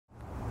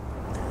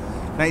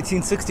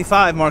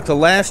1965 marked the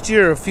last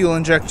year of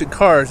fuel-injected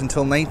cars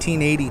until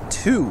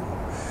 1982.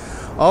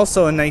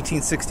 Also in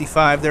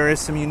 1965, there is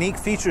some unique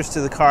features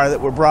to the car that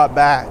were brought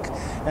back.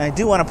 And I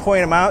do want to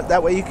point them out.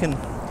 That way you can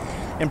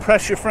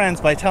impress your friends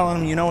by telling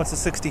them you know it's a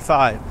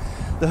 65.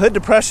 The hood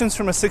depressions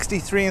from a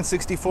 63 and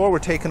 64 were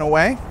taken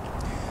away.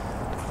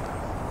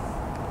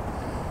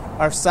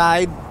 Our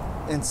side,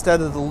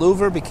 instead of the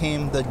louver,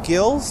 became the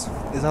gills,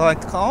 as I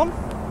like to call them.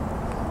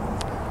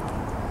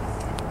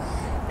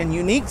 And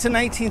unique to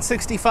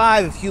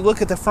 1965, if you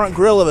look at the front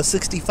grille of a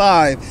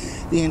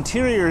 65, the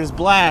interior is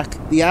black,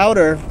 the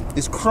outer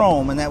is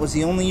chrome, and that was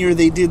the only year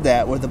they did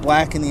that, where the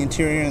black in the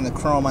interior and the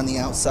chrome on the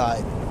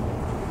outside.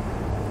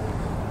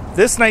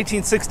 This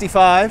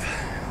 1965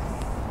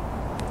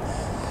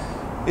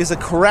 is a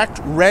correct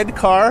red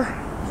car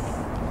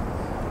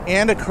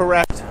and a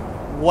correct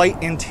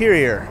white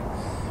interior,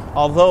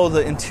 although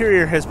the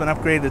interior has been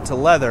upgraded to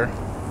leather,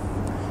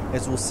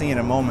 as we'll see in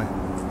a moment.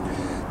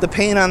 The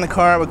paint on the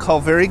car I would call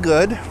very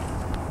good.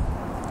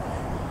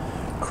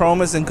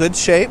 Chrome is in good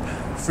shape,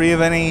 free of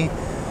any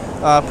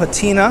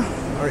patina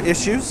or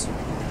issues.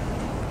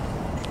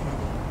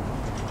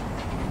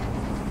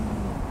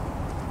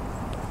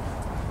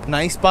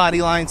 Nice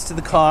body lines to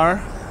the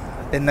car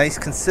and nice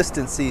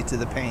consistency to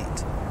the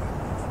paint.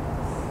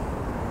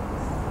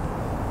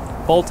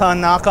 Bolt-on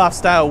knockoff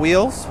style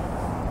wheels.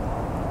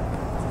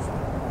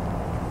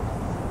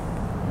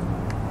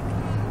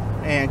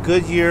 And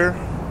Goodyear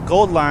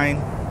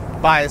goldline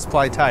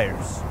bias-ply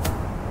tires.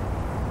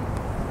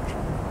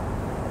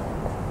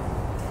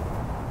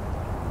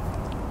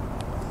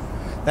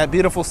 That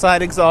beautiful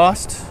side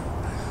exhaust.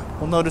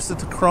 We'll notice that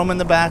the chrome in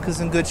the back is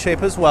in good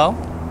shape as well.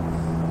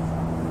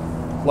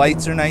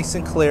 Lights are nice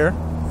and clear.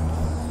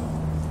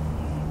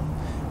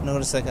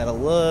 Notice I got a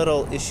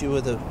little issue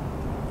with the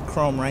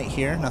chrome right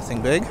here,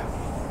 nothing big.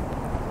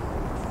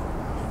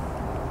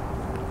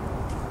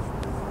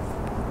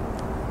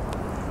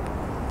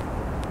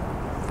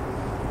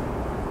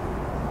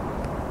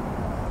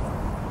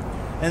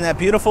 And that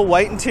beautiful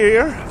white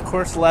interior, of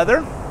course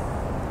leather,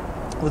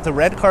 with the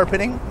red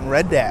carpeting and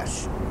red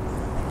dash.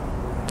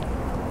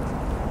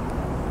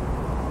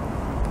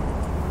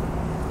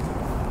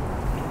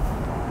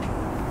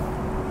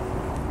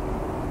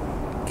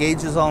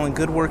 Gauge is all in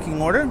good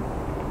working order,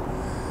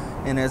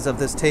 and as of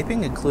this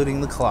taping,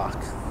 including the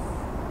clock.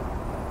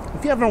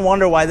 If you ever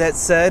wonder why that's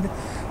said,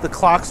 the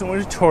clocks are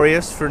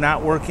notorious for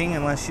not working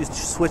unless you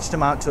switched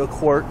them out to a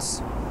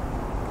quartz.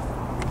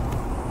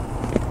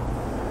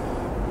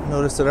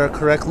 Notice that our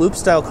correct loop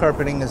style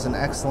carpeting is in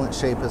excellent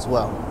shape as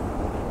well.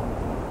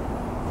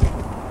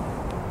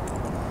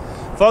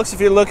 Folks,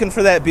 if you're looking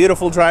for that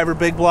beautiful driver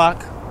big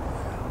block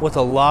with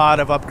a lot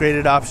of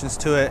upgraded options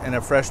to it and a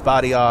fresh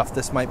body off,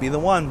 this might be the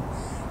one.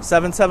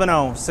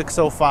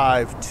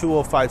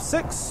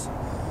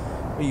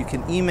 770-605-2056, or you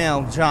can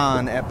email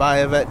John at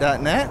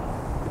buyavette.net.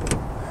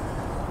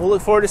 We'll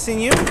look forward to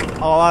seeing you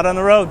all out on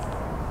the road.